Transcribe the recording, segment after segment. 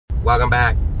Welcome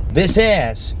back. This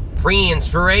is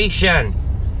Freenspiration.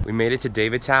 We made it to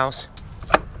David's house.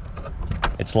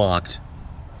 It's locked.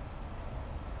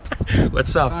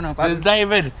 What's up? This is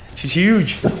David. She's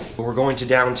huge. We're going to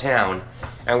downtown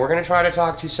and we're gonna try to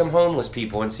talk to some homeless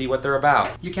people and see what they're about.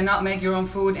 You cannot make your own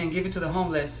food and give it to the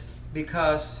homeless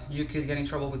because you could get in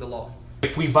trouble with the law.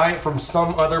 If we buy it from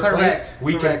some other place,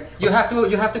 we can. You have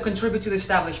to contribute to the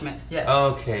establishment. Yes.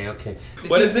 Okay.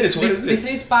 What is this? This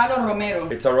is Palo Romero.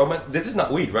 It's aroma. This is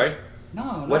not weed, right?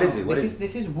 No. What is it?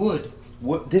 This is wood.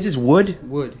 What? This is wood?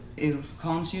 Wood. It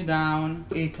calms you down.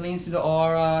 It cleans the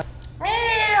aura.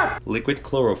 Liquid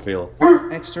chlorophyll.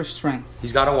 Extra strength.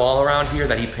 He's got a wall around here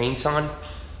that he paints on.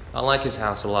 I like his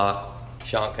house a lot.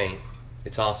 Chalk paint.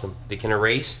 It's awesome. They can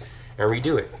erase and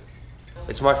redo it.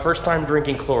 It's my first time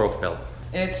drinking chlorophyll.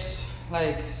 It's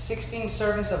like 16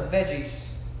 servings of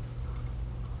veggies.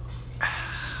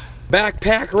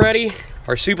 Backpack ready.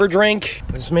 Our super drink.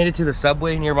 I just made it to the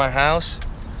Subway near my house.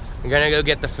 I'm gonna go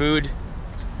get the food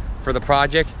for the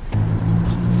project.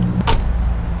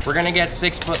 We're gonna get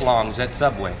 6 foot longs at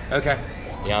Subway. Okay.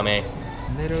 Yummy.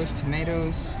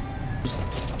 Tomatoes.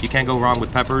 You can't go wrong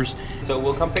with peppers. So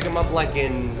we'll come pick them up like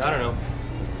in, I don't know,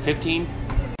 15?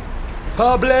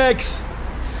 Publix!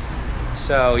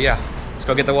 So yeah, let's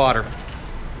go get the water.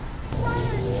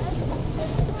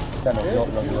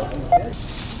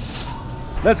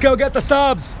 Let's go get the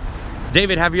subs!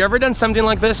 David, have you ever done something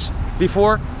like this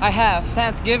before? I have.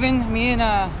 Thanksgiving, me and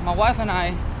my wife and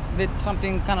I did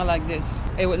something kind of like this.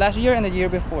 It was last year and the year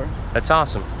before. That's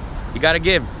awesome. You gotta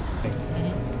give.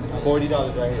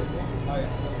 $40 right here.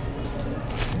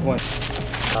 One.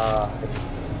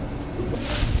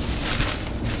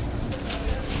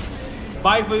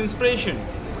 Buy for inspiration.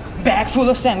 Bag full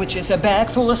of sandwiches, a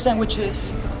bag full of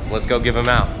sandwiches. So let's go give them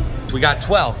out. We got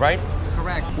 12, right?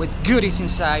 Correct, with goodies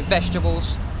inside,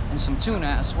 vegetables, and some tuna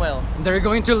as well. They're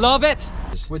going to love it.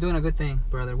 We're doing a good thing,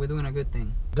 brother. We're doing a good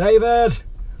thing. David!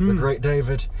 The great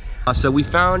David. So we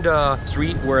found a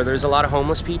street where there's a lot of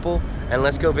homeless people, and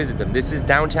let's go visit them. This is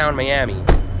downtown Miami.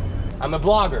 I'm a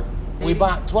blogger. We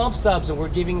bought 12 subs and we're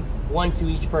giving 1 to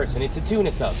each person. It's a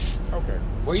tuna sub. Okay.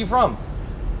 Where are you from?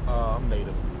 I'm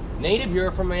native. Native? You're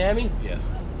from Miami? Yes.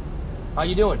 How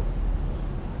you doing?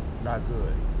 Not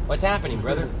good. What's happening,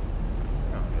 brother?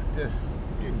 Just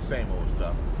getting the same old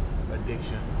stuff.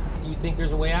 Addiction. Do you think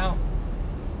there's a way out?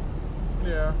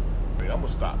 Yeah. I'm gonna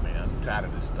stop, man. I'm tired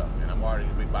of this stuff, man. I'm already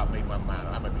about made my mind.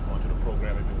 I might be going to the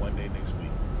program maybe one day next week.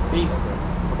 Peace.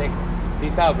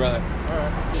 Peace out, brother. All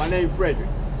right. My name's Frederick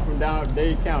from down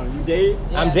Dade County. You Dade?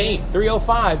 Yeah. I'm Dave,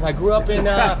 305. I grew up in,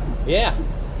 yeah.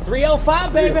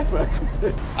 305, baby.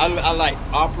 I like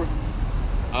opera.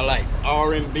 I like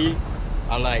R&B.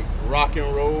 I like rock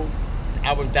and roll.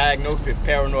 I was diagnosed with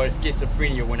paranoid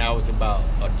schizophrenia when I was about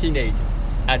a teenager.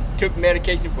 I took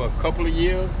medication for a couple of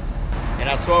years, and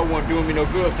I saw it wasn't doing me no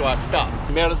good, so I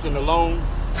stopped. Medicine alone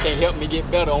can't help me get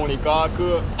better, only God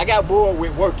could. I got bored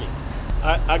with working.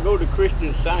 I go to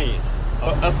Christian Science.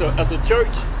 That's a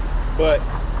church, but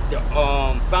the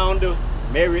founder,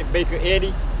 Mary Baker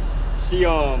Eddy, she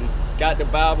got the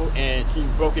Bible and she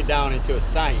broke it down into a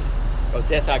science, because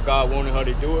that's how God wanted her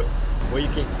to do it, where you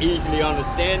can easily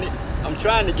understand it. I'm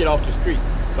trying to get off the street,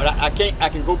 but I can't. I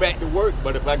can go back to work,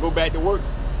 but if I go back to work,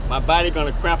 my body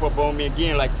gonna cramp up on me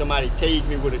again like somebody tased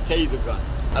me with a taser gun.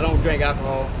 I don't drink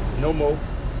alcohol no more.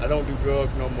 I don't do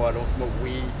drugs no more. I don't smoke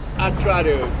weed. I try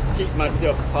to keep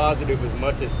myself positive as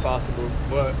much as possible,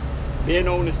 but being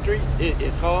on the streets,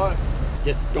 it's hard.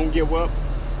 Just don't give up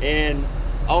and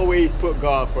always put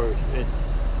God first. And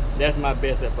that's my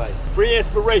best advice.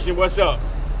 Freenspiration, what's up?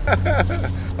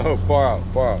 Oh, far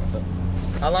out.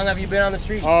 How long have you been on the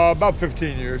street? About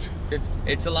 15 years.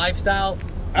 It's a lifestyle.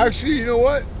 Actually, you know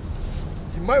what?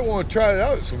 You might want to try it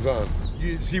out sometime.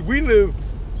 You see, we live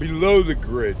below the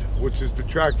grid, which is the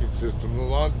tracking system, the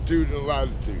longitude and the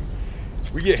latitude.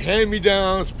 We get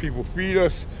hand-me-downs, people feed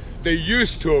us. They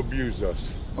used to abuse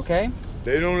us. Okay.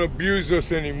 They don't abuse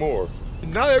us anymore.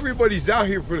 Not everybody's out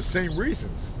here for the same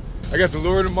reasons. I got the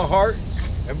Lord in my heart,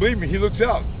 and believe me, He looks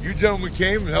out. You gentlemen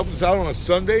came and helped us out on a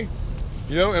Sunday,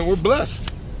 you know, and we're blessed.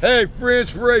 Hey,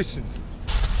 Freenspiration.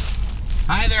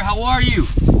 Hi there, how are you?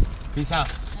 Peace out.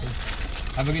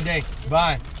 Have a good day.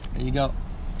 Bye. There you go.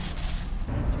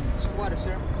 Some water,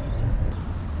 sir.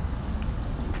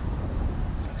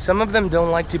 Some of them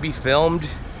don't like to be filmed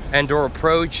and or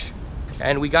approach,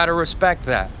 and we gotta respect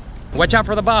that. Watch out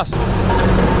for the bus.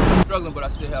 Struggling, but I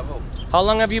still have hope. How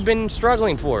long have you been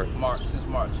struggling for? Since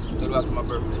March, a little after my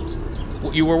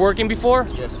birthday. You were working before?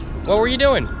 Yes. What were you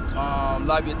doing?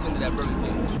 Lobby attendant at Burger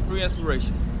King.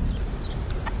 Freenspiration.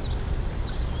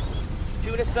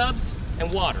 Tuna subs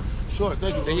and water. Sure,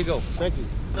 thank you. There you go. Thank you.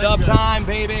 Sub time,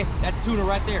 baby. That's tuna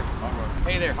right there.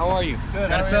 Hey there, how are you? Good,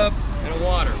 Got a how are sub and a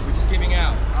water. We're just giving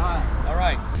out. All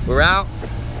right. We're out.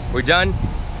 We're done.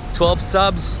 12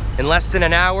 subs in less than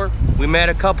an hour. We met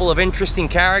a couple of interesting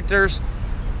characters.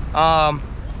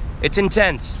 It's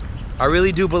intense. I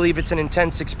really do believe it's an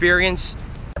intense experience.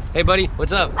 Hey, buddy,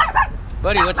 what's up?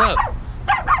 Buddy, what's up?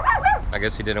 I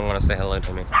guess he didn't want to say hello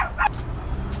to me.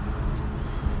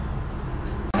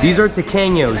 These are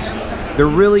tequeños. They're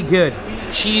really good.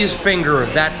 Cheese finger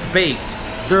that's baked.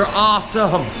 They're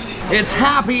awesome. It's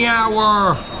happy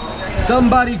hour.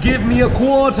 Somebody give me a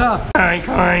quarter. Oink,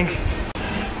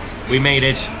 oink. We made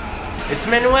it. It's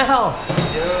Manuel.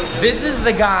 This is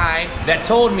the guy that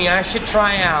told me I should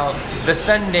try out the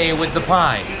sundae with the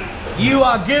pie. You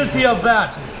are guilty of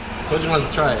that. Told you wanted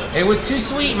to try it. It was too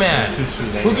sweet, man. It was too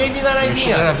sweet. Who gave you that You idea?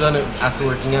 shouldn't have done it after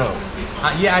working out.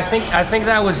 Yeah, I think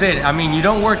that was it. I mean, you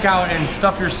don't work out and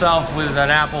stuff yourself with an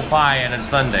apple pie and a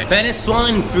sundae.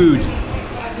 Venezuelan food.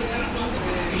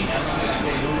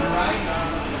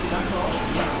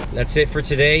 That's it for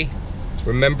today.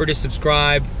 Remember to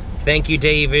subscribe. Thank you,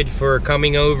 David, for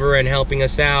coming over and helping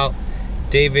us out.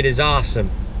 David is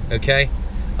awesome, okay?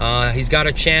 He's got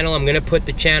a channel. I'm gonna put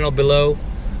the channel below.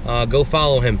 Go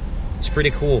follow him. It's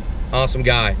pretty cool. Awesome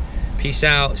guy. Peace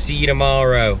out. See you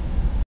tomorrow.